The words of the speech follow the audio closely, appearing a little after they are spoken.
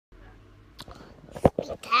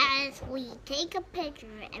because we take a picture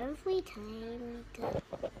every time we go.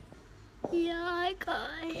 Yeah, I got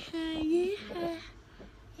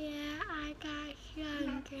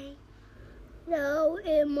something. No,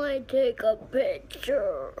 it might take a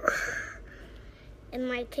picture. It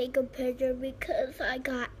might take a picture because I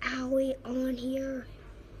got Owie on here.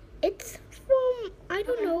 It's from, I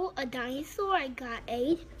don't know, a dinosaur I got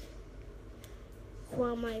ate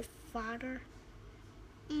from my father.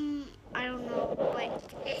 I don't know, but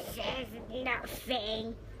it says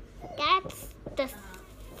nothing. That's the...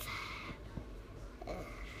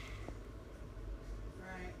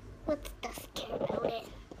 what's the scare about it?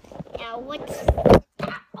 Now, what's...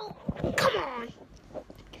 oh, come on!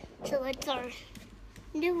 So it's our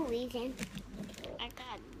new reason. I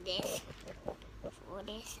got this. For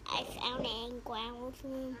this, I found it in Grandma's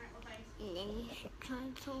room. And then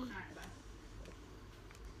tried some.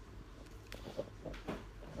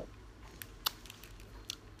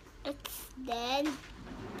 It's dead,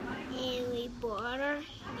 and we bought her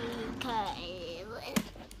because it was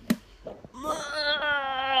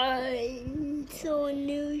mine. So a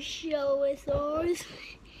new show is ours,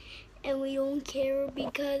 and we don't care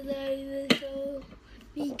because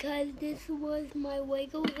this was my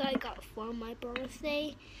Legos I got for my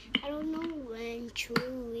birthday. I don't know, in 2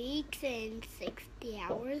 weeks and 60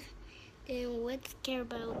 hours. Then let's care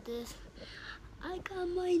about this. I got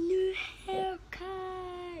my new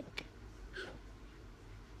haircut.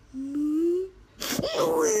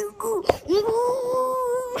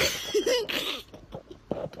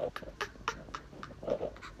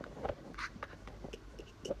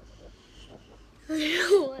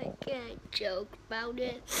 I can't joke about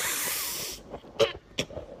it.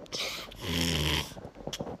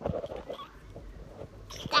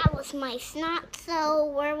 That was my snot, so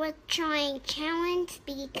we're trying challenge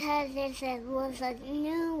because this was a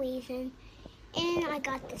new reason. And I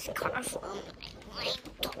got this car from my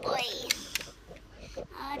toy.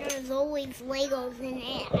 There's always Legos in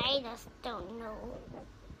it. I just don't know.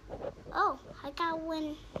 Oh, I got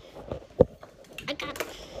one. I got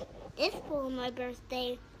this for my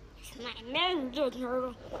birthday. It's my Ninja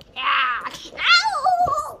Turtle. Ah!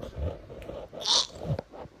 Ow!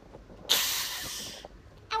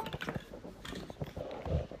 Ow!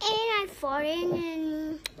 And I farted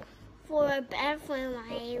in for a bathroom.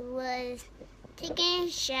 I was taking a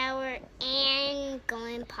shower and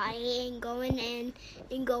going potty and going in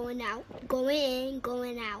and going out. Going in,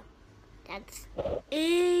 going out. That's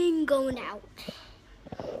in, going out.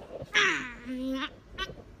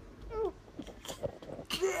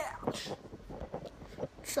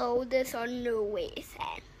 So there's a new way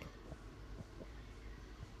then.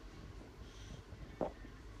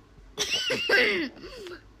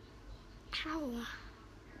 Ow.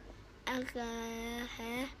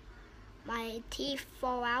 Okay. My teeth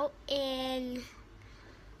fall out and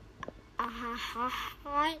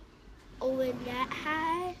over that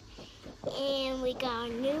high, and we got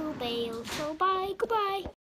a new bail. So bye, goodbye.